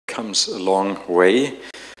comes a long way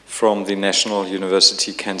from the National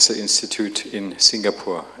University Cancer Institute in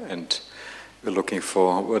Singapore, and we're looking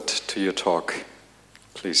forward to your talk.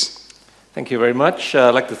 Please. Thank you very much. I'd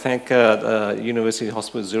like to thank University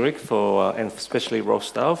Hospital Zurich and especially Rolf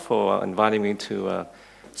Stahl for inviting me to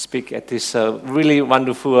speak at this really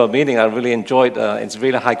wonderful meeting. I really enjoyed it's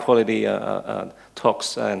really high quality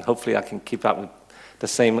talks, and hopefully I can keep up with the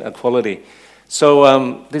same quality.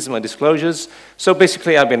 So these are my disclosures. So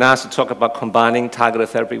basically I've been asked to talk about combining targeted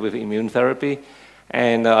therapy with immune therapy,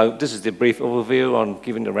 and this is the brief overview on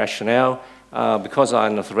giving the rationale. Because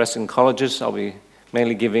I'm a thoracic oncologist, I'll be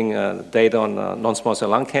mainly giving data on non-small cell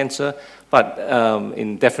lung cancer, but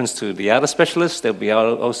in deference to the other specialists, there'll be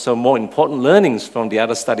also more important learnings from the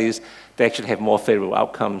other studies that actually have more favorable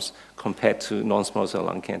outcomes compared to non-small cell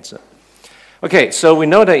lung cancer. Okay, so we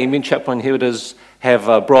know that immune checkpoint inhibitors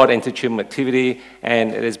have broad anti-tumor activity,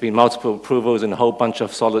 and there's been multiple approvals in a whole bunch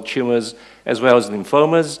of solid tumors, as well as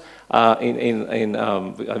lymphomas,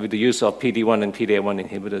 with the use of PD-1 and PD-L1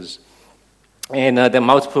 inhibitors. And there are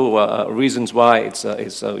multiple reasons why it's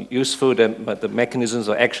useful, but the mechanisms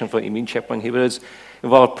of action for immune checkpoint inhibitors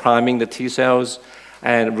involve priming the T cells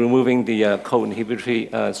and removing the co-inhibitory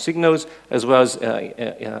signals, as well as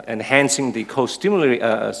enhancing the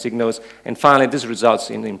co-stimulatory signals. And finally, this results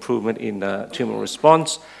in improvement in the tumor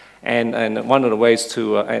response. And one of the ways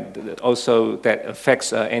to also that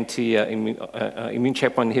affects immune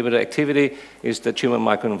checkpoint inhibitor activity is the tumor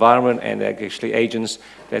microenvironment, and actually agents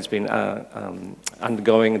that's been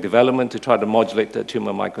undergoing development to try to modulate the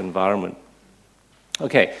tumor microenvironment.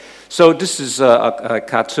 Okay, so this is a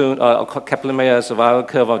cartoon, a Kaplan-Meier survival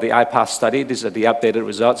curve of the IPASS study. These are the updated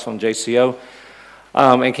results from JCO.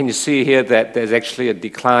 And can you see here that there's actually a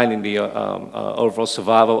decline in the overall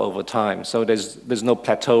survival over time? So there's no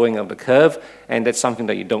plateauing of the curve, and that's something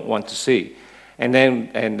that you don't want to see. And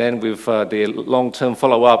then with the long-term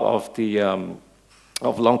follow-up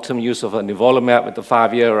of long-term use of nivolumab with the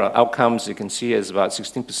 5-year outcomes, you can see it's about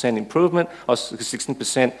 16% improvement, or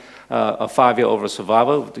 16% 5-year overall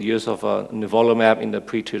survival with the use of nivolumab in the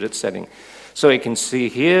pre-treated setting. So you can see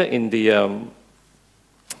here in the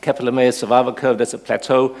Kaplan-Meier survival curve, there's a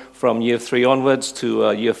plateau from year 3 onwards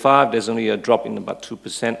to year 5. There's only a drop in about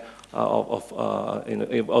 2%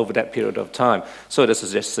 over that period of time. So this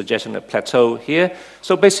is just suggestion of plateau here.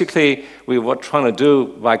 So basically, we were trying to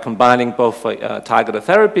do by combining both targeted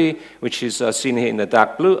therapy, which is seen here in the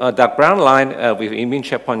dark brown line, with immune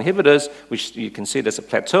checkpoint inhibitors, which you can see there's a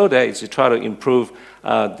plateau there, is to try to improve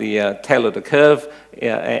the tail of the curve,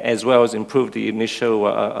 as well as improve the initial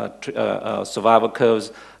survival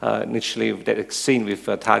curves initially that is seen with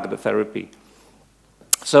targeted therapy.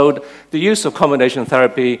 So the use of combination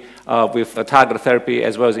therapy with targeted therapy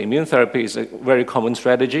as well as immune therapy is a very common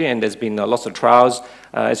strategy, and there's been lots of trials,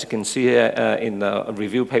 as you can see here in a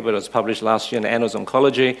review paper that was published last year in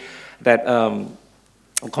Immuno-Oncology, that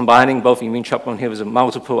combining both immune checkpoint inhibitors and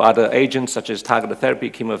multiple other agents such as targeted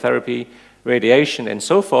therapy, chemotherapy, radiation, and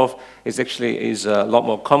so forth is a lot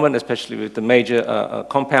more common, especially with the major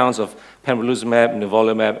compounds of pembrolizumab,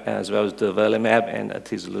 nivolumab, as well as durvalumab and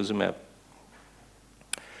atezolizumab.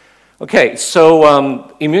 Okay, so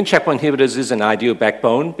immune checkpoint inhibitors is an ideal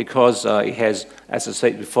backbone because it has, as I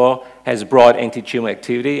said before, has broad anti-tumor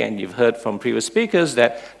activity, and you've heard from previous speakers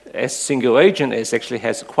that as single agent, it actually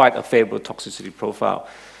has quite a favorable toxicity profile.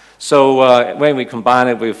 So when we combine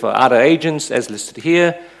it with other agents, as listed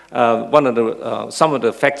here, some of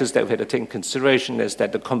the factors that we had to take into consideration is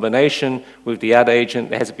that the combination with the other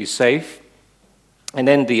agent has to be safe. And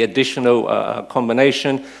then the additional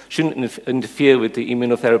combination shouldn't interfere with the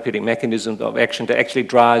immunotherapeutic mechanism of action that actually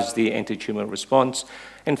drives the anti-tumor response.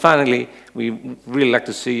 And finally, we really like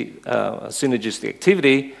to see synergistic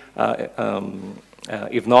activity,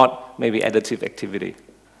 if not, maybe additive activity.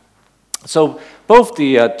 So both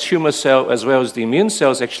the tumor cell as well as the immune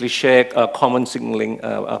cells actually share common signaling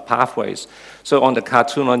pathways. So on the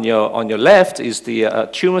cartoon on your left is the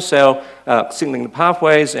tumor cell signaling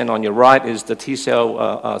pathways, and on your right is the T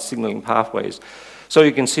cell signaling pathways. So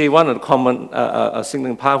you can see one of the common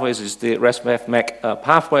signaling pathways is the RAS-MEK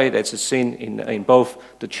pathway that's seen in both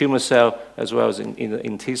the tumor cell as well as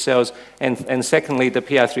in T cells. And secondly, the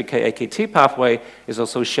PI3K-AKT pathway is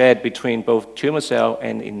also shared between both tumor cell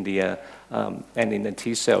and in the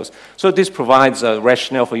T cells. So this provides a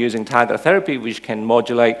rationale for using targeted therapy, which can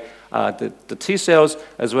modulate the T cells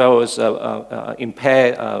as well as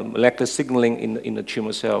impair molecular signaling in the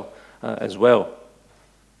tumor cell as well.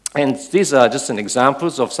 And these are just some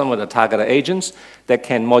examples of some of the targeted agents that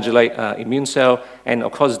can modulate immune cell. And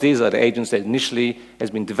of course, these are the agents that initially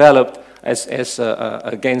has been developed as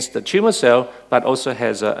against the tumor cell, but also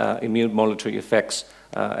has immune modulatory effects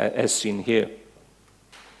as seen here.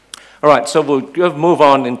 All right, so we'll move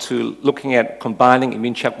on into looking at combining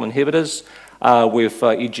immune checkpoint inhibitors with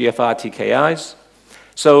EGFR TKIs.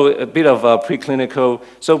 So a bit of preclinical.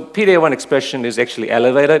 So PD-L1 expression is actually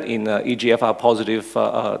elevated in EGFR positive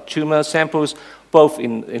tumor samples, both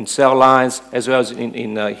in cell lines as well as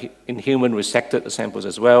in human resected samples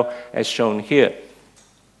as well, as shown here.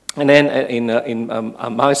 And then in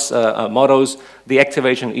mouse models, the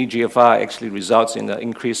activation of EGFR actually results in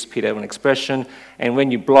increased PD-L1 expression. And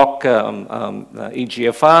when you block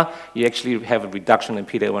EGFR, you actually have a reduction in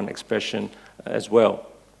PD-L1 expression as well.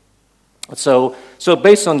 So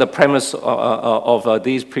based on the premise of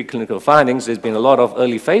these preclinical findings, there's been a lot of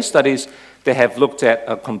early phase studies that have looked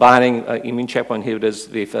at combining immune checkpoint inhibitors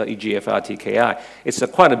with EGFR TKI. It's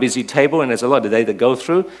quite a busy table, and there's a lot of data to go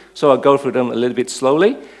through, so I'll go through them a little bit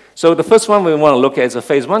slowly. So the first one we want to look at is a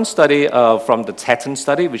phase 1 study from the Teton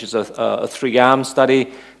study, which is a 3-arm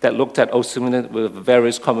study that looked at osimertinib with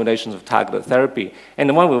various combinations of targeted therapy. And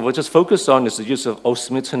the one we will just focus on is the use of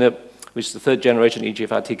osimertinib, which is the 3rd generation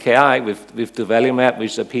EGFR TKI, with durvalumab,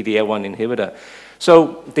 which is a PD-L1 inhibitor.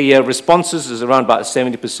 So the responses is around about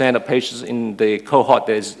 70% of patients in the cohort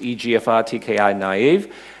that is EGFR TKI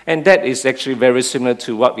naive, and that is actually very similar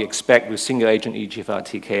to what we expect with single-agent EGFR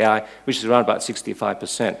TKI, which is around about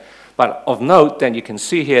 65%. But of note, then you can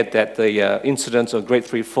see here that the incidence of grade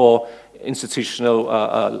 3/4 institutional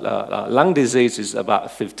lung disease is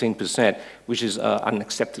about 15%, which is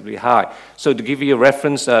unacceptably high. So to give you a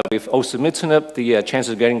reference, with osimertinib, the chance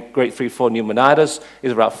of getting grade 3/4 pneumonitis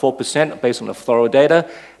is about 4% based on the thorough data.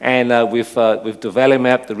 And with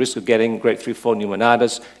durvalumab, the risk of getting grade 3/4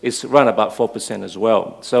 pneumonitis is around about 4% as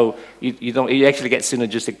well. So you actually get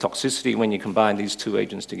synergistic toxicity when you combine these two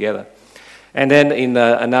agents together. And then in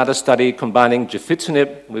another study combining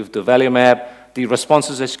gefitinib with durvalumab, the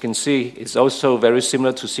responses, as you can see, is also very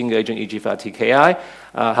similar to single-agent EGFR TKI.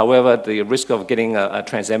 However, the risk of getting a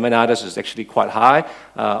transaminitis is actually quite high,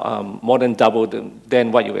 more than double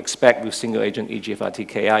than what you expect with single-agent EGFR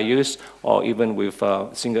TKI use, or even with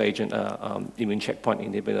single-agent immune checkpoint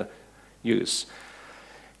inhibitor use.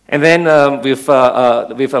 And then with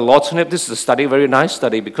alotinib, this is a study, very nice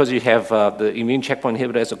study, because you have the immune checkpoint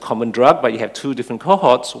inhibitor as a common drug, but you have 2 different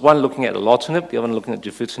cohorts, one looking at alotinib, the other one looking at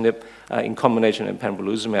gefitinib in combination with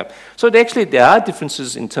pembrolizumab. So there are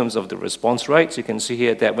differences in terms of the response rates. You can see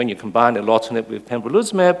here that when you combine alotinib with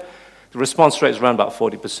pembrolizumab, the response rate is around about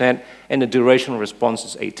 40%, and the duration of response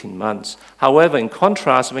is 18 months. However, in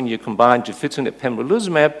contrast, when you combine gefitinib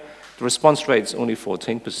pembrolizumab, the response rate is only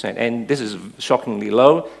 14%, and this is shockingly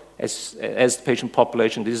low. As the patient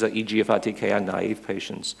population, these are EGFR TKI naive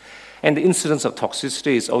patients. And the incidence of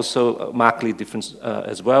toxicity is also markedly different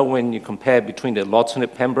as well when you compare between the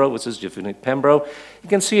alotinib pembro versus gefitinib pembro. You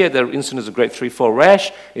can see here the incidence of grade 3/4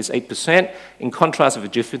 rash is 8%. In contrast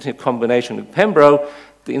with the gefitinib combination with pembro,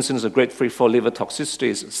 the incidence of grade 3/4 liver toxicity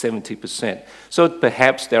is 70%. So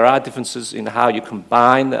perhaps there are differences in how you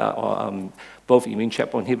combine both immune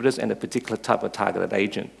checkpoint inhibitors and a particular type of targeted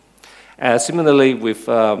agent. Similarly, with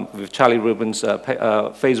Charlie Rubin's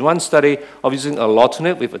phase 1 study of using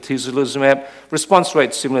alotinib with atezolizumab, response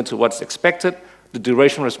rate similar to what's expected. The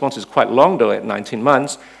duration response is quite long, though, at 19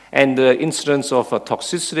 months, and the incidence of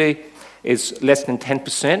toxicity is less than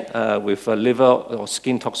 10% with liver or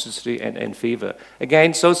skin toxicity and fever.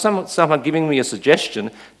 Again, so some are giving me a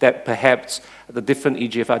suggestion that perhaps the different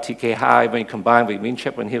EGFR TKI, when combined with immune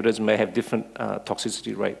checkpoint inhibitors, may have different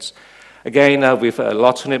toxicity rates. Again, with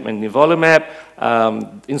alotinib and nivolumab,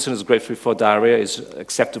 incidence of grade 3/4 diarrhea is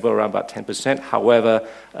acceptable around about 10%. However,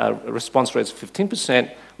 response rate is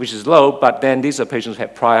 15%, which is low, but then these are patients who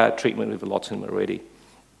have prior treatment with alotinib already.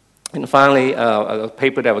 And finally, a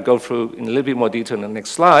paper that I will go through in a little bit more detail in the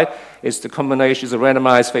next slide is the combination, is a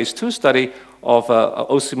randomized phase 2 study of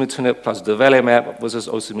osimertinib plus durvalumab versus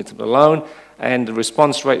osimertinib alone, and the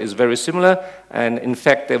response rate is very similar. And in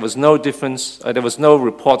fact, there was no difference, there was no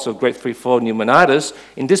reports of grade 3/4 pneumonitis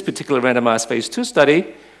in this particular randomized phase 2 study,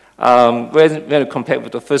 when compared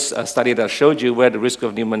with the first study that I showed you, where the risk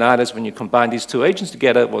of pneumonitis when you combine these 2 agents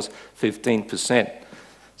together was 15%.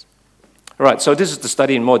 All right, so this is the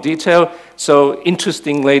study in more detail. So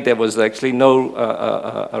interestingly, there was actually no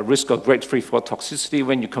risk of grade 3/4 toxicity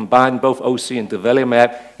when you combine both OC and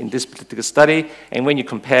durvalumab in this particular study. And when you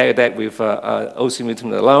compare that with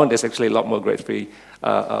osimertinib alone, there's actually a lot more grade 3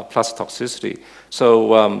 plus toxicity.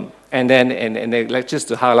 So, and then just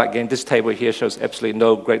to highlight again, this table here shows absolutely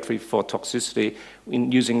no grade 3/4 toxicity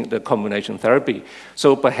in using the combination therapy.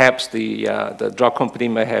 So perhaps the drug company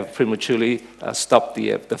may have prematurely stopped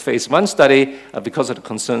the phase 1 study because of the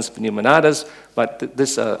concerns of pneumonitis, but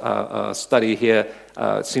this study here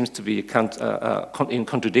seems to be in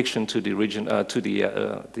contradiction to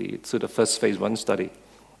the first phase 1 study.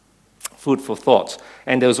 Food for thought.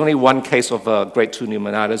 And there was only one case of grade 2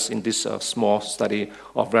 pneumonitis in this small study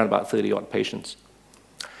of around about 30-odd patients.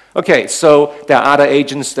 Okay, so there are other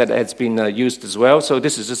agents that has been used as well. So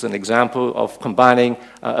this is just an example of combining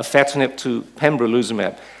afatinib to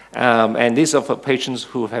pembrolizumab. And these are for patients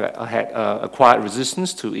who have had acquired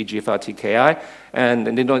resistance to EGFR TKI, and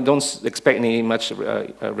they don't expect any much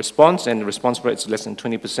response, and the response rate is less than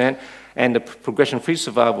 20%, and the progression-free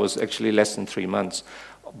survival was actually less than 3 months.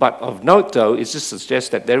 But of note, though, it just suggests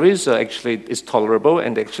that there is it's tolerable,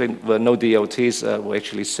 and actually no DLTs were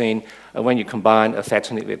actually seen when you combine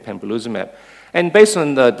afatinib with pembrolizumab. And based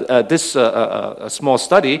on this small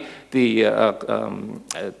study, the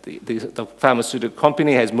pharmaceutical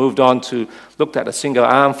company has moved on to look at a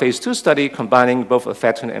single-arm phase 2 study combining both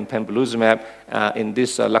afatinib and pembrolizumab in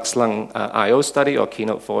this Lux-Lung IO study, or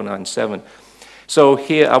Keynote 497. So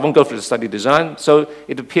here, I won't go through the study design. So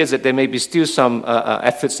it appears that there may be still some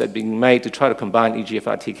efforts that are being made to try to combine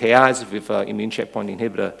EGFR TKIs with immune checkpoint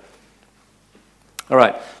inhibitor. All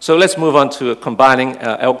right, so let's move on to combining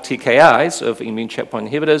ALK TKIs of immune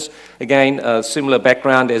checkpoint inhibitors. Again, similar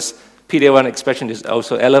background as PD-L1 expression is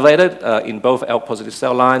also elevated in both ALK-positive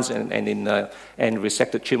cell lines and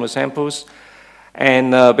resected tumor samples.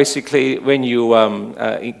 And basically, when you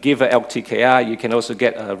give an ALK TKI, you can also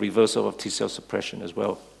get a reversal of T-cell suppression as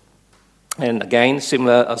well. And again,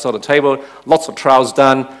 similar sort of table, lots of trials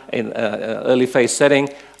done in early phase setting,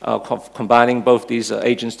 combining both these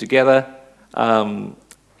agents together.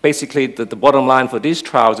 Basically, the bottom line for these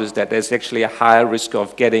trials is that there's actually a higher risk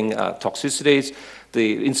of getting toxicities.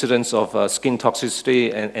 The incidence of skin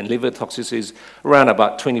toxicity and liver toxicity is around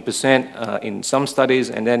about 20% in some studies,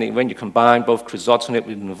 and then when you combine both crizotinib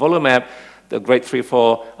with nivolumab, the grade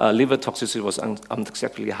 3/4 liver toxicity was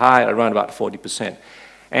unacceptably high, around about 40%.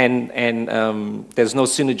 And there's no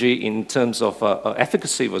synergy in terms of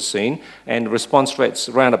efficacy was seen, and response rates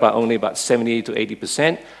around about only about 70 to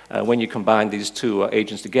 80% when you combine these two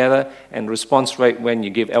agents together, and response rate when you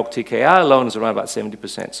give ALK TKI alone is around about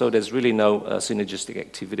 70%. So there's really no synergistic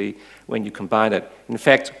activity when you combine it. In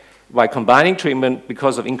fact, by combining treatment,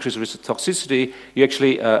 because of increased risk of toxicity, you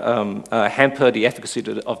actually hamper the efficacy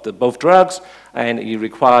of both drugs, and you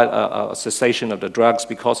require a cessation of the drugs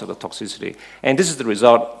because of the toxicity. And this is the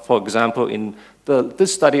result, for example, in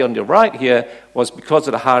this study on the right here, was because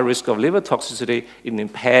of the high risk of liver toxicity, it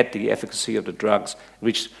impaired the efficacy of the drugs,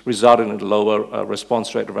 which resulted in a lower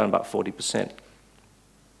response rate around about 40%.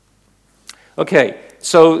 Okay,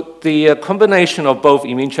 so the combination of both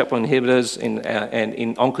immune checkpoint inhibitors and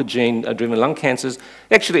in oncogene-driven lung cancers,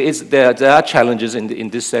 actually there are challenges in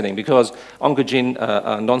this setting, because oncogene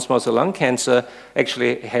non-small cell lung cancer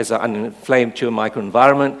actually has an inflamed tumor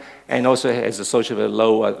microenvironment and also is associated with a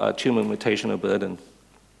low tumor mutational burden.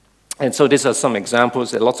 And so these are some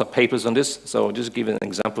examples. There are lots of papers on this, so I'll just give an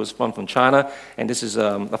example. One from China, and this is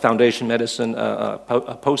a Foundation Medicine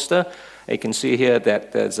poster. You can see here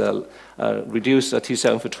that there's a reduced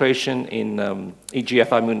T-cell infiltration in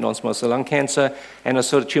EGFR mutant non-small cell lung cancer, and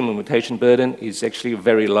also the tumor mutation burden is actually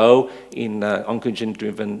very low in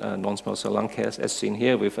oncogene-driven non-small cell lung cancer, as seen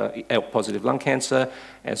here with ALK-positive lung cancer,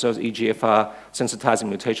 as well as EGFR sensitizing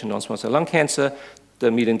mutation non-small cell lung cancer. The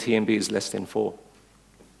median TMB is less than 4.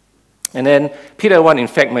 And then PD-L1, in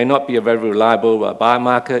fact, may not be a very reliable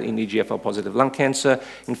biomarker in EGFR-positive lung cancer.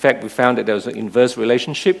 In fact, we found that there was an inverse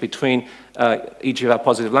relationship between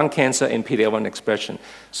EGFR-positive lung cancer and PD-L1 expression.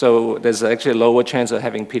 So there's actually a lower chance of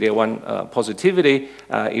having PD-L1 positivity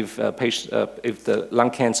if the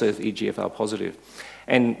lung cancer is EGFR-positive.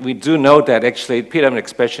 And we do know that actually PD-L1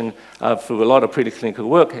 expression through a lot of preclinical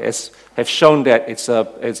work have shown that it's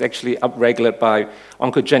actually upregulated by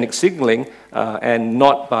oncogenic signaling and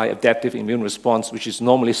not by adaptive immune response, which is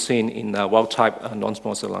normally seen in wild-type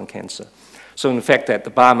non-small cell lung cancer. So in fact, that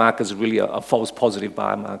the biomarker is really a false positive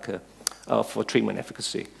biomarker for treatment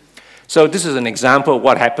efficacy. So this is an example of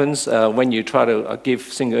what happens when you try to give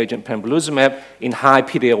single-agent pembrolizumab in high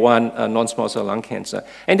PD-L1 non-small cell lung cancer.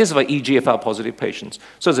 And this is for EGFR-positive patients.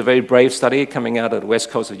 So it's a very brave study coming out of the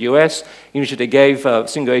west coast of the US, in which they gave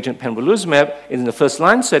single-agent pembrolizumab in the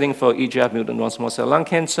first-line setting for EGFR mutant non-small cell lung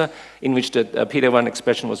cancer, in which the PD-L1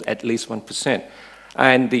 expression was at least 1%.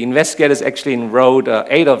 And the investigators actually enrolled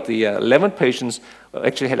 8 of the 11 patients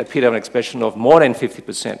actually had a PD-L1 expression of more than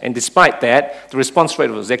 50%. And despite that, the response rate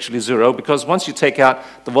was actually 0, because once you take out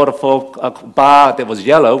the waterfall bar that was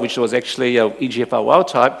yellow, which was actually EGFR wild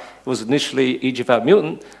type, it was initially EGFR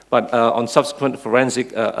mutant, but on subsequent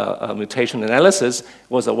forensic mutation analysis, it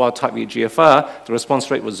was a wild type EGFR. The response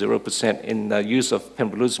rate was 0% in the use of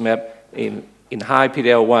pembrolizumab in high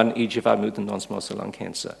PD-L1 EGFR mutant non-small cell lung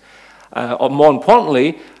cancer. Or more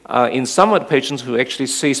importantly, in some of the patients who actually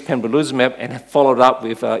ceased pembrolizumab and have followed up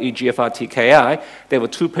with EGFR TKI, there were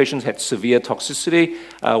 2 patients who had severe toxicity.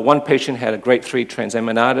 1 patient had a grade 3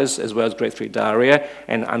 transaminitis as well as grade 3 diarrhea,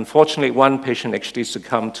 and unfortunately 1 patient actually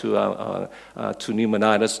succumbed to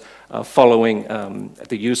pneumonitis following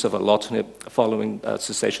the use of erlotinib following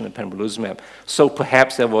cessation of pembrolizumab. So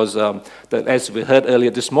perhaps there was, as we heard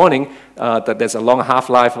earlier this morning, that there's a long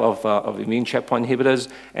half-life of immune checkpoint inhibitors,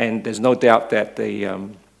 and there's no doubt that the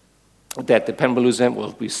pembrolizumab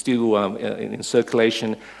will be still in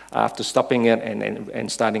circulation after stopping it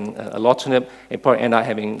and starting erlotinib, and probably end up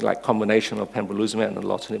having like combination of pembrolizumab and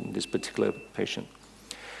erlotinib in this particular patient.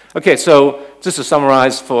 Okay, so just to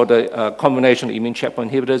summarize for the combination of immune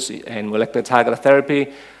checkpoint inhibitors and molecular targeted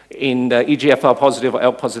therapy, in the EGFR positive or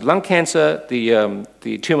ALK positive lung cancer, the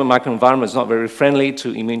tumor microenvironment is not very friendly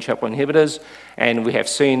to immune checkpoint inhibitors, and we have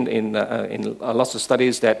seen in lots of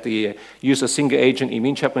studies that the use of single agent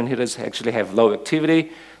immune checkpoint inhibitors actually have low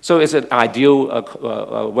activity. So it's an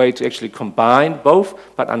ideal way to actually combine both,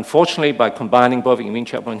 but unfortunately by combining both immune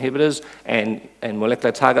checkpoint inhibitors and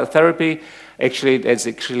molecular targeted therapy, actually there's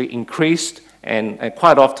actually increased and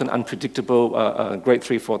quite often unpredictable grade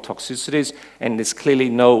 3/4 toxicities, and there's clearly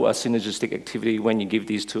no synergistic activity when you give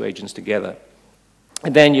these 2 agents together.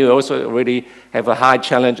 And then you also already have a high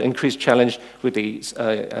challenge, increased challenge with the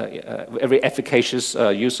very efficacious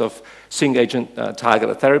use of single-agent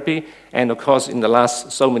targeted therapy. And of course, in the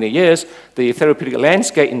last so many years, the therapeutic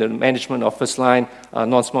landscape in the management of first-line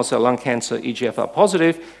non-small cell lung cancer, EGFR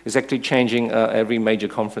positive, is actually changing every major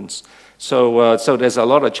conference. So there's a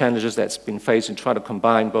lot of challenges that's been faced in trying to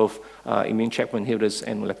combine both immune checkpoint inhibitors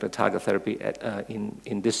and molecular target therapy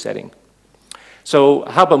in this setting. So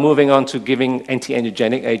how about moving on to giving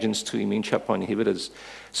anti-angiogenic agents to immune checkpoint inhibitors?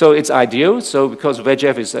 So it's ideal, so because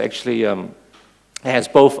VEGF is actually has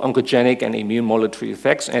both oncogenic and immune modulatory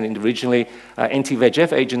effects, and originally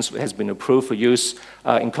anti-VEGF agents has been approved for use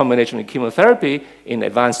in combination with chemotherapy in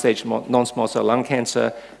advanced stage non-small cell lung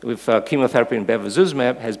cancer with chemotherapy and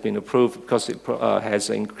bevacizumab has been approved because it has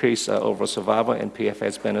increased overall survival and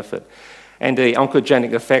PFS benefit. And the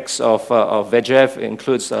oncogenic effects of VEGF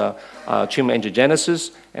includes tumor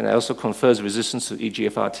angiogenesis, and it also confers resistance to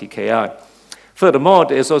EGFR TKI. Furthermore,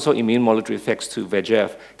 there's also immune modulatory effects to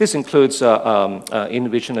VEGF. This includes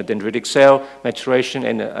inhibition of dendritic cell maturation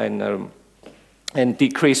and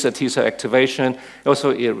decrease T-cell activation. Also,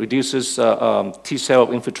 it reduces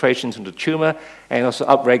T-cell infiltration into the tumor and also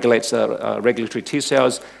upregulates regulatory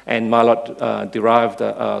T-cells and myeloid-derived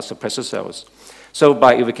suppressor cells. So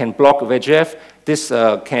if we can block VEGF, this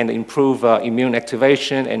can improve immune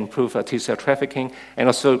activation and improve T-cell trafficking, and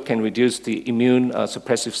also can reduce the immune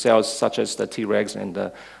suppressive cells such as the Tregs and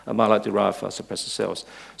the myeloid-derived suppressor cells.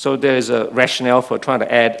 So there is a rationale for trying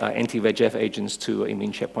to add anti-VEGF agents to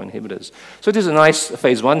immune checkpoint inhibitors. So this is a nice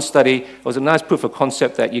phase 1 study. It was a nice proof of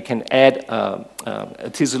concept that you can add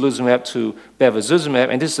atezolizumab to bevacizumab,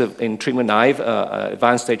 and this is in treatment-naive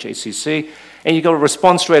advanced stage HCC. And you got a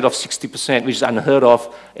response rate of 60%, which is unheard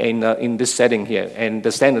of in this setting here. And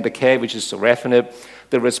the standard of care, which is sorafenib,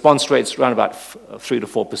 the response rate is around about 3 to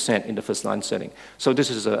 4% in the first-line setting. So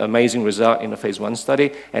this is an amazing result in a phase 1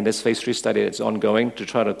 study, and this phase 3 study that's ongoing to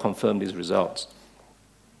try to confirm these results.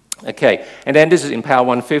 Okay, and then this is Empower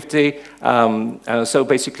 150. So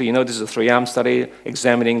basically, this is a 3-arm study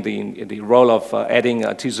examining the role of adding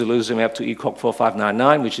atezolizumab to ECOG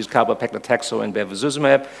 4599, which is carbopaclitaxel and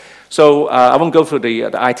bevacizumab. So I won't go through the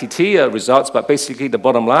ITT results, but basically the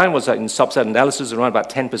bottom line was that in subset analysis, around about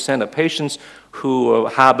 10% of patients who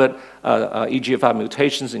harbored EGFR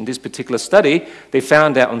mutations in this particular study, they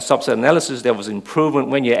found that on subset analysis there was improvement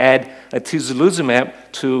when you add atezolizumab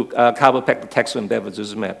to carbopaclitaxel and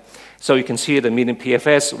bevacizumab. So you can see the median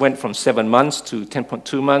PFS went from 7 months to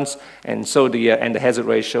 10.2 months, and so the hazard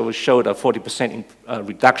ratio showed a 40%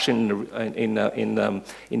 reduction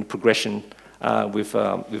in progression with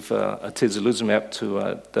atezolizumab to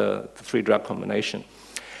the 3-drug combination.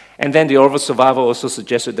 And then the overall survival also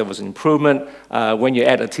suggested there was an improvement when you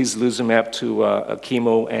add atezolizumab to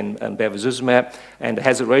chemo and bevacizumab. And the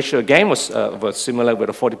hazard ratio, again, was similar with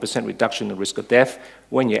a 40% reduction in the risk of death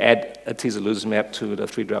when you add atezolizumab to the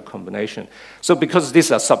 3-drug combination. So because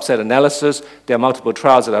these are subset analysis, there are multiple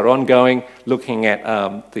trials that are ongoing looking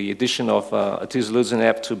at the addition of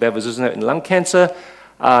atezolizumab to bevacizumab in lung cancer,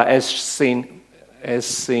 as seen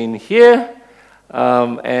here.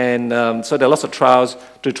 So there are lots of trials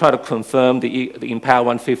to try to confirm the Empower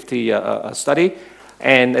 150 study,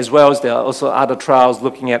 and as well as there are also other trials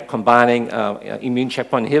looking at combining immune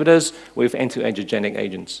checkpoint inhibitors with anti-angiogenic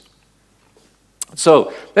agents.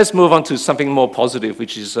 So let's move on to something more positive,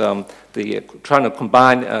 which is trying to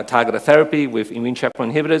combine targeted therapy with immune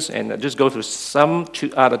checkpoint inhibitors, and just go through some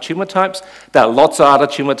other tumor types. There are lots of other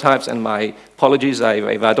tumor types, and my apologies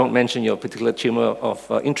if I don't mention your particular tumor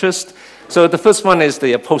of interest. So the first one is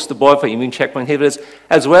the poster boy for immune checkpoint inhibitors,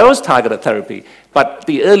 as well as targeted therapy. But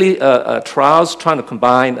the early trials trying to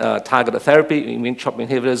combine targeted therapy, immune checkpoint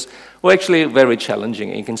inhibitors, were actually very challenging.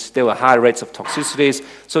 And you can see there were high rates of toxicities.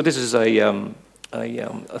 So this is a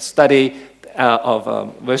study of a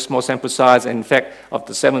very small sample size. And in fact, of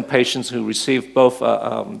the 7 patients who received both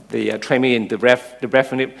the tremi and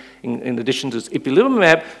dabrafenib in addition to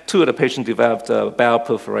ipilimumab, 2 of the patients developed bowel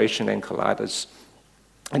perforation and colitis.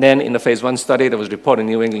 And then in the phase 1 study that was reported in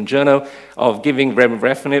New England Journal of giving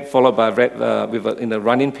dabrafenib followed by in the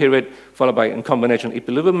run-in period, followed by in combination with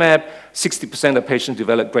ipilimumab, 60% of patients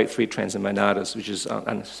developed grade 3 transaminitis, which is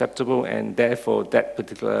unacceptable, and therefore that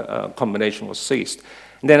particular combination was ceased.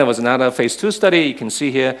 And then there was another phase 2 study. You can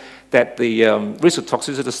see here that the risk of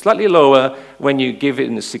toxicity is slightly lower when you give it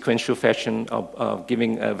in a sequential fashion of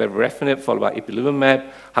giving dabrafenib followed by ipilimumab.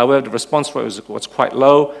 However, the response rate was quite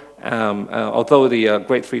low, although the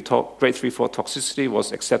grade 3-4 toxicity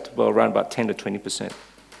was acceptable around about 10 to 20%.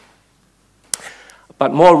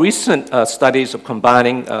 But more recent studies of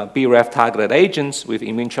combining BRAF-targeted agents with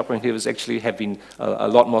immune checkpoint inhibitors actually have been a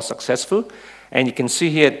lot more successful. And you can see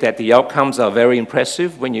here that the outcomes are very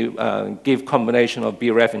impressive when you give combination of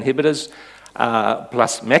BRAF inhibitors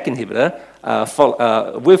plus MEK inhibitor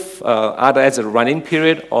with either as a run-in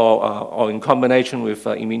period or in combination with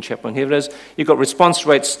immune checkpoint inhibitors. You've got response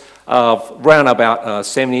rates of around about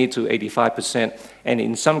 70 to 85%, and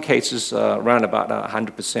in some cases around about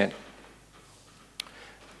 100%.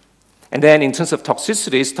 And then in terms of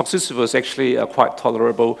toxicities, toxicity was actually quite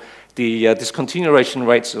tolerable. The discontinuation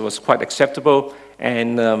rates was quite acceptable,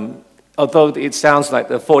 and although it sounds like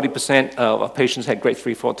the 40% of patients had grade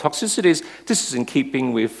 3-4 toxicities, this is in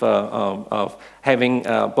keeping with of having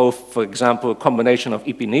both, for example, a combination of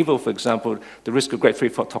ipi-nivo, for example, the risk of grade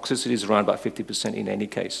 3-4 toxicity is around about 50% in any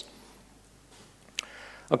case.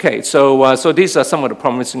 Okay, so these are some of the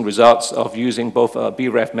promising results of using both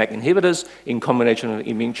BRAF-MEK inhibitors in combination with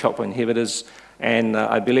immune checkpoint inhibitors. And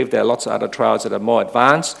I believe there are lots of other trials that are more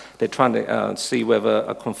advanced. They're trying to see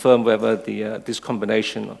whether, confirm whether this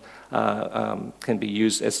combination can be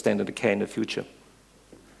used as standard of care in the future.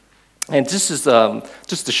 And this is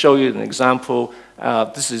just to show you an example.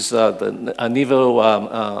 This is the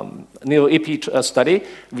Nivo-Ipi study,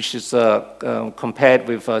 which is compared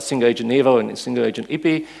with single-agent Nivo and single-agent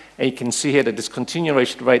Ipi. And you can see here the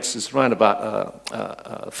discontinuation rates is around about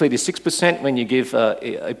 36% when you give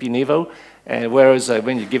Ipi-Nivo, and whereas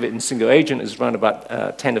when you give it in single agent, it's around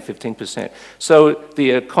about 10 to 15%. So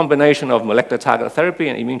the combination of molecular targeted therapy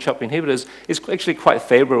and immune checkpoint inhibitors is actually quite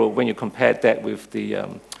favorable when you compare that with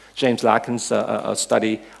the James Larkin's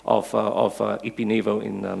study of ipi-nivo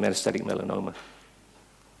in metastatic melanoma.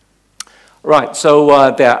 Right,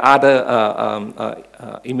 so there are other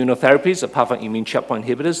immunotherapies apart from immune checkpoint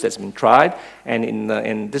inhibitors that's been tried,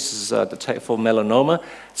 and this is the type for melanoma.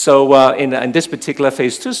 So in this particular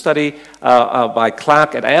phase 2 study by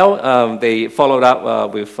Clark et al., they followed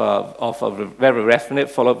up with dabrafenib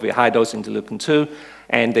followed with high-dose interleukin-2,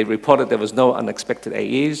 and they reported there was no unexpected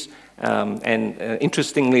AEs.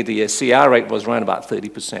 Interestingly, the CR rate was around about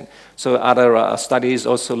 30%. So other studies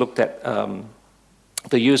also looked at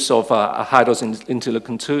the use of high-dose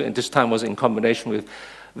interleukin-2, and this time was in combination with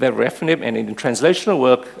dabrafenib, and in translational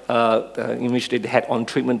work in which they had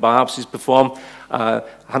on-treatment biopsies performed,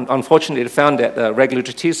 unfortunately, they found that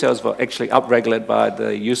regulatory T cells were actually upregulated by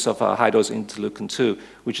the use of high-dose interleukin-2,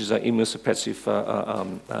 which is an immunosuppressive,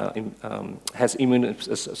 has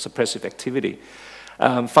immunosuppressive activity.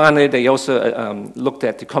 Finally, they also looked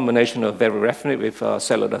at the combination of dabrafenib with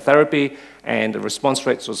cellular therapy, and the response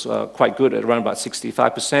rates was quite good at around about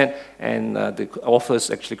 65%, and the authors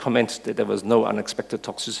actually commented that there was no unexpected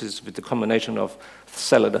toxicities with the combination of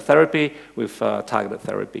cellular therapy with targeted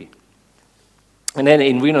therapy. And then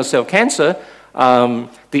in renal cell cancer,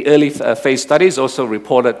 the early phase studies also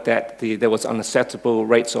reported that there was unacceptable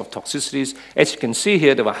rates of toxicities. As you can see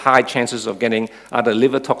here, there were high chances of getting either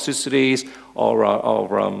liver toxicities or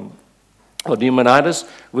pneumonitis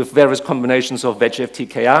with various combinations of VEGF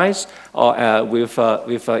TKIs or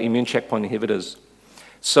with immune checkpoint inhibitors.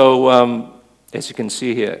 So as you can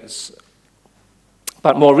see here,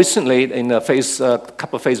 but more recently, in a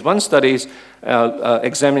couple of phase 1 studies,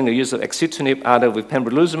 examining the use of axitinib either with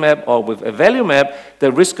pembrolizumab or with avelumab,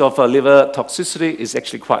 the risk of liver toxicity is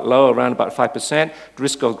actually quite low, around about 5%. The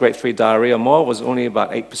risk of grade 3 diarrhea or more was only about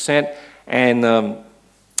 8%. And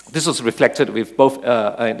this was reflected with both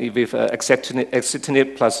axitinib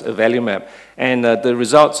plus avelumab. And the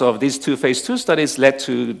results of these two phase 2 studies led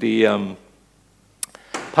to the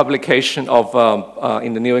publication of,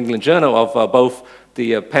 in the New England Journal of both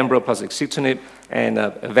the pembro plus axitinib and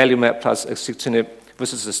avelumab plus axitinib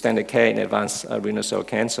versus the standard care in advanced renal cell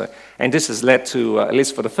cancer. And this has led to, at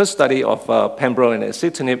least for the first study of pembro and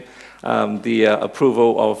axitinib, the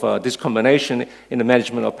approval of this combination in the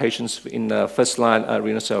management of patients in first-line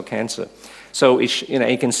renal cell cancer. So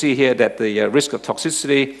you can see here that the risk of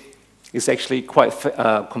toxicity is actually quite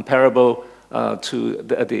comparable to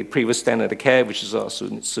the previous standard of care, which is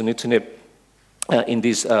sunitinib in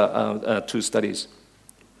these two studies.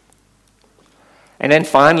 And then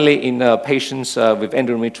finally, in patients with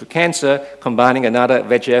endometrial cancer, combining another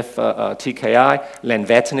VEGF TKI,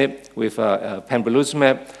 lenvatinib, with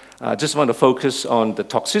pembrolizumab, just want to focus on the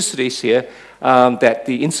toxicities here, that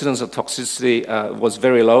the incidence of toxicity was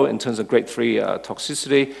very low in terms of grade 3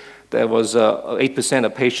 toxicity. There was 8%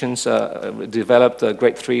 of patients developed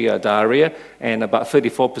grade 3 diarrhea, and about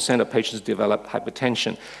 34% of patients developed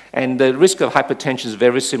hypertension. And the risk of hypertension is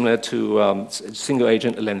very similar to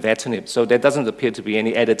single-agent lenvatinib. So there doesn't appear to be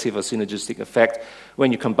any additive or synergistic effect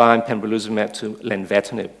when you combine pembrolizumab to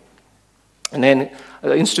lenvatinib. And then,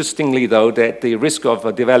 interestingly, though, that the risk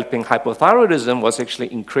of developing hypothyroidism was actually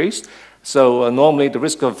increased. So normally the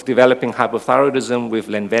risk of developing hypothyroidism with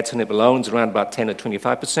lenvatinib alone is around about 10 to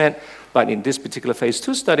 25%, but in this particular phase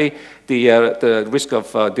 2 study, the risk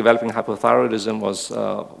of developing hypothyroidism was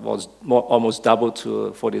almost double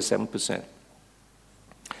to 47%.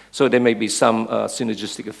 So there may be some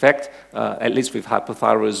synergistic effect, at least with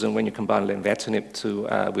hypothyroidism, when you combine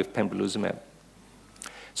lenvatinib with pembrolizumab.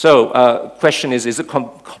 So question is it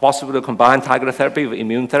possible to combine targeted therapy with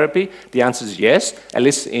immune therapy? The answer is yes, at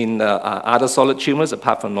least in other solid tumors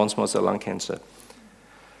apart from non-small cell lung cancer.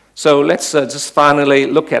 So let's just finally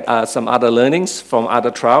look at some other learnings from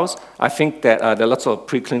other trials. I think that there are lots of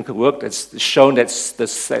preclinical work that's shown that the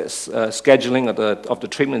scheduling of the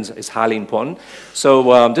treatments is highly important.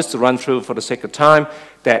 So just to run through for the sake of time,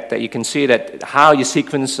 that you can see that how you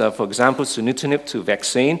sequence, for example, sunitinib to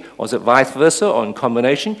vaccine, or is it vice versa, or in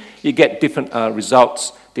combination, you get different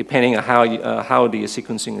results depending on how the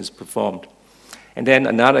sequencing is performed. And then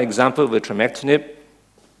another example with trametinib,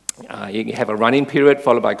 you have a run-in period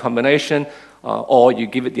followed by combination, or you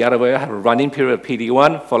give it the other way, have a run-in period of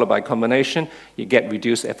PD-1 followed by combination, you get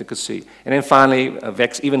reduced efficacy. And then finally,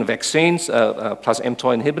 even vaccines plus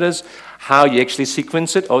mTOR inhibitors, how you actually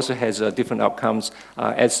sequence it also has different outcomes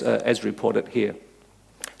as reported here.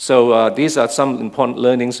 So these are some important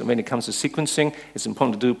learnings when it comes to sequencing. It's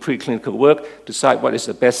important to do preclinical work, decide what is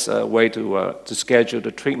the best way to schedule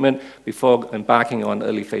the treatment before embarking on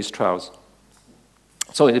early phase trials.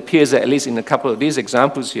 So it appears that at least in a couple of these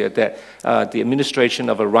examples here that the administration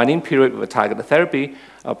of a run-in period with a targeted therapy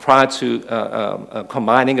prior to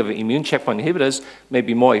combining of immune checkpoint inhibitors may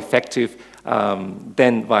be more effective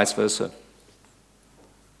than vice versa.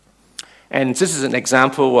 And this is an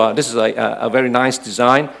example, this is a very nice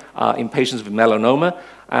design in patients with melanoma.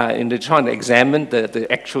 And they're trying to examine the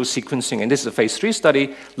actual sequencing. And this is a phase 3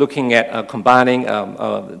 study looking at combining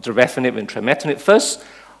durvalumab and trametinib first,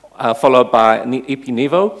 followed by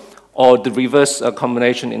ipi-nivo, or the reverse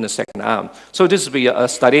combination in the second arm. So this will be a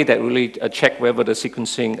study that really check whether the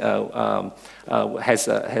sequencing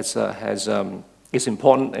is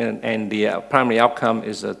important, and the primary outcome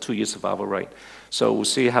is a 2-year survival rate. So we'll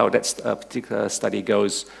see how that particular study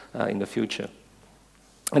goes in the future.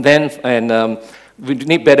 And then, we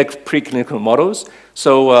need better preclinical models.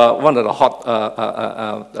 So one of the hot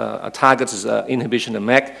targets is inhibition of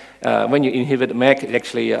MEK. When you inhibit MEK, it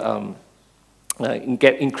actually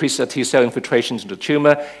get increased T cell infiltration into the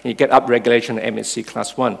tumor, and you get upregulation of MHC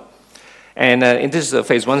class 1. And this is a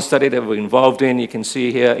phase 1 study that we're involved in. You can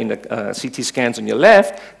see here in the CT scans on your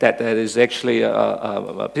left that there is actually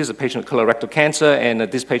this is a patient with colorectal cancer, and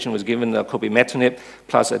this patient was given cobimetinib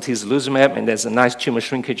plus atezolizumab, and there's a nice tumor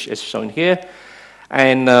shrinkage as shown here.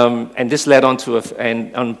 And this led on to,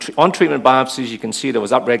 on treatment biopsies, you can see there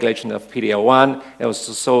was upregulation of PD-L1, there was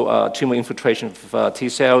also tumor infiltration of T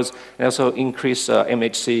cells, and also increased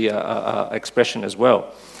MHC expression as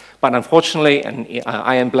well. But unfortunately, in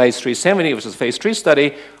Iron Blaze 370, which was a phase 3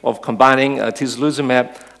 study of combining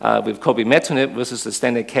tislelizumab with cobimetinib versus the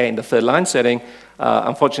standard care in the third-line setting,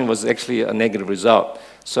 unfortunately was actually a negative result.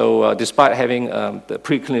 So despite having the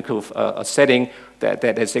preclinical setting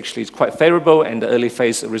that is actually quite favorable and the early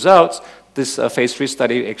phase results, this phase 3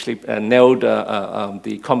 study actually nailed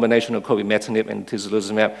the combination of cobimetinib and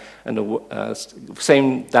tislelizumab in the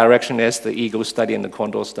same direction as the Eagle study and the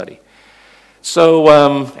Condor study. So,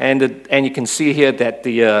 and you can see here that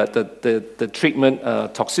the treatment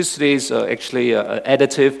toxicities are actually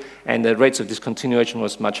additive, and the rates of discontinuation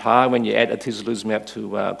was much higher when you add atezolizumab to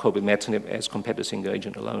cobimetinib as compared to single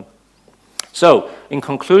agent alone. So, in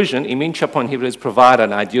conclusion, immune checkpoint inhibitors provide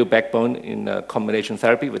an ideal backbone in combination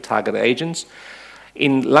therapy with targeted agents.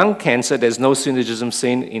 In lung cancer, there's no synergism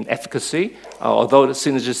seen in efficacy, although the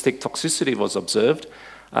synergistic toxicity was observed.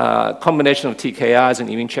 Combination of TKIs and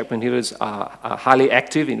immune checkpoint inhibitors are highly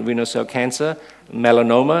active in renal cell cancer,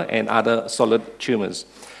 melanoma, and other solid tumors.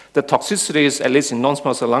 The toxicities, at least in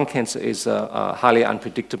non-small cell lung cancer, is highly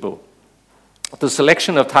unpredictable. The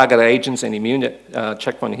selection of targeted agents and immune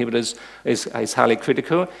checkpoint inhibitors is highly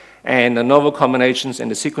critical, and the novel combinations and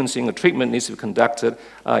the sequencing of treatment needs to be conducted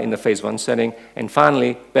in the phase 1 setting. And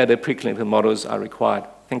finally, better preclinical models are required.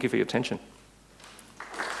 Thank you for your attention.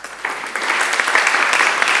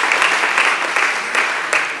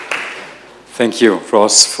 Thank you,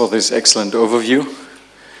 Ross, for this excellent overview.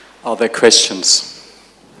 Are there questions?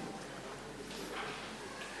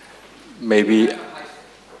 Maybe.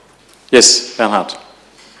 Yes, Bernhard.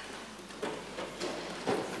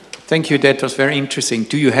 Thank you, that was very interesting.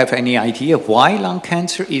 Do you have any idea why lung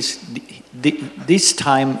cancer is this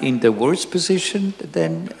time in the worse position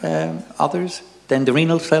than others, than the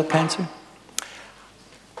renal cell cancer?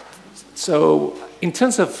 So, in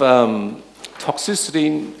terms of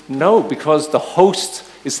toxicity, no, because the host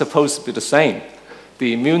is supposed to be the same.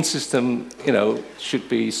 The immune system, should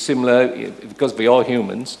be similar because we're all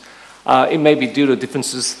humans. It may be due to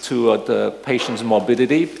differences to the patient's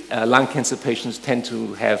morbidity. Lung cancer patients tend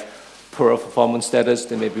to have poorer performance status.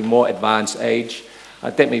 They may be more advanced age.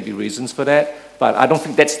 That may be reasons for that, but I don't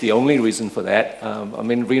think that's the only reason for that.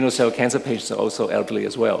 Renal cell cancer patients are also elderly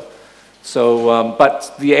as well. So,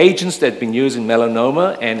 but the agents that have been used in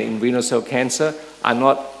melanoma and in renal cell cancer are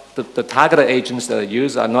not, the targeted agents that are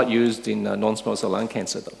used are not used in non-small cell lung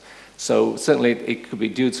cancer though. So certainly it could be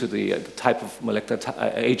due to the type of molecular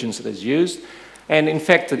agents that is used. And in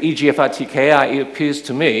fact, the EGFR TKI, it appears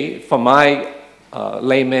to me, from my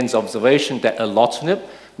layman's observation, that erlotinib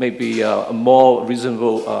may be a more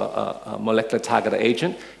reasonable molecular targeted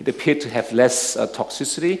agent. It appeared to have less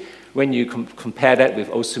toxicity. When you compare that with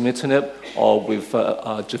osimertinib or with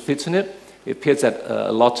gefitinib, it appears that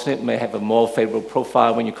erlotinib may have a more favorable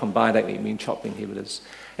profile when you combine that with immune checkpoint inhibitors.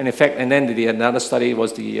 And in fact, and then another study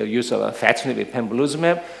was the use of afatinib with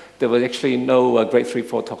pembrolizumab. There was actually no grade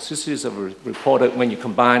 3/4 toxicities that were reported when you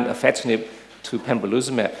combine afatinib to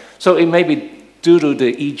pembrolizumab. So it may be due to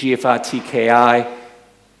the EGFR TKI,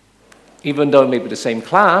 even though it may be the same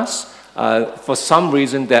class, for some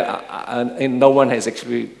reason that no one has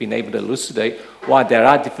actually been able to elucidate why there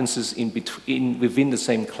are differences within the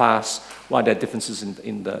same class, why there are differences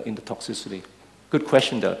in the toxicity. Good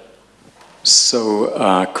question, though. So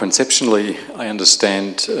conceptually, I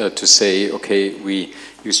understand to say, okay, we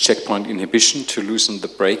use checkpoint inhibition to loosen the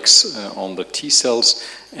brakes on the T cells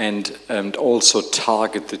and also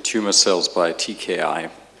target the tumor cells by TKI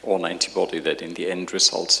or an antibody that in the end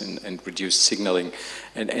results in reduced signaling.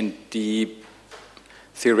 And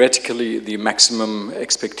theoretically, the maximum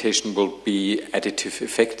expectation will be additive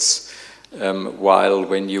effects, while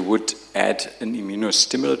when you would add an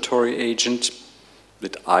immunostimulatory agent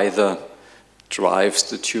that either drives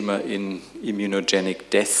the tumor in immunogenic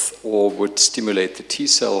death or would stimulate the T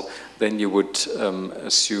cell, then you would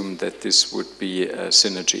assume that this would be a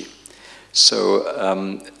synergy. So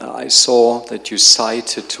I saw that you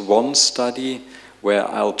cited one study where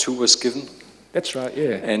IL-2 was given. That's right,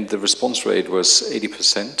 yeah. And the response rate was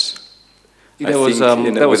 80%. That was a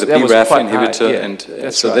BRAF inhibitor, yeah,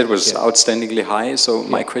 and so right, that was outstandingly high. So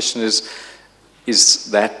my question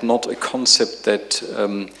is that not a concept that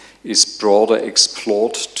is broader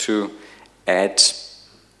explored to add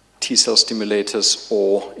T-cell stimulators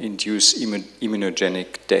or induce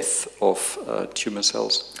immunogenic death of tumor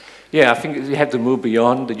cells? Yeah, I think you have to move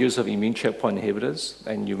beyond the use of immune checkpoint inhibitors,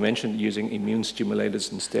 and you mentioned using immune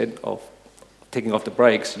stimulators instead of taking off the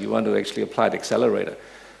brakes, you want to actually apply the accelerator.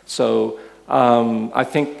 So I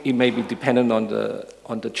think it may be dependent on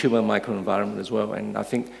the tumor microenvironment as well. And I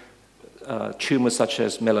think tumors such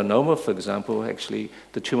as melanoma, for example, actually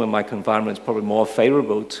the tumor microenvironment is probably more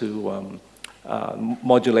favorable to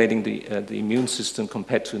modulating the immune system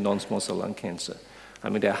compared to non-small cell lung cancer. I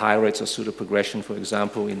mean, there are high rates of pseudoprogression, for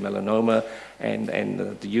example, in melanoma, and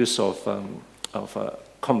the use of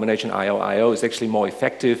combination IO is actually more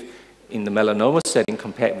effective in the melanoma setting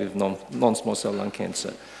compared with non-small cell lung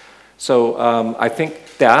cancer. So I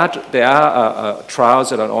think there are trials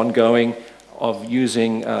that are ongoing of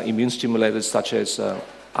using immune stimulators such as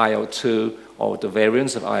IO2 or the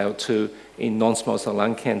variants of IO2 in non-small cell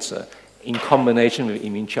lung cancer in combination with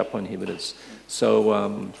immune checkpoint inhibitors.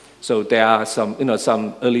 So there are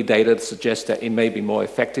some early data that suggest that it may be more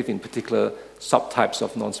effective in particular subtypes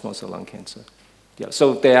of non-small cell lung cancer. Yeah,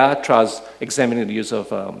 so there are trials examining the use of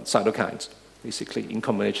cytokines, basically, in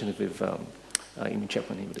combination with immune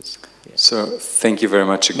checkpoint inhibitors. Yeah. So thank you very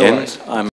much again. No worries.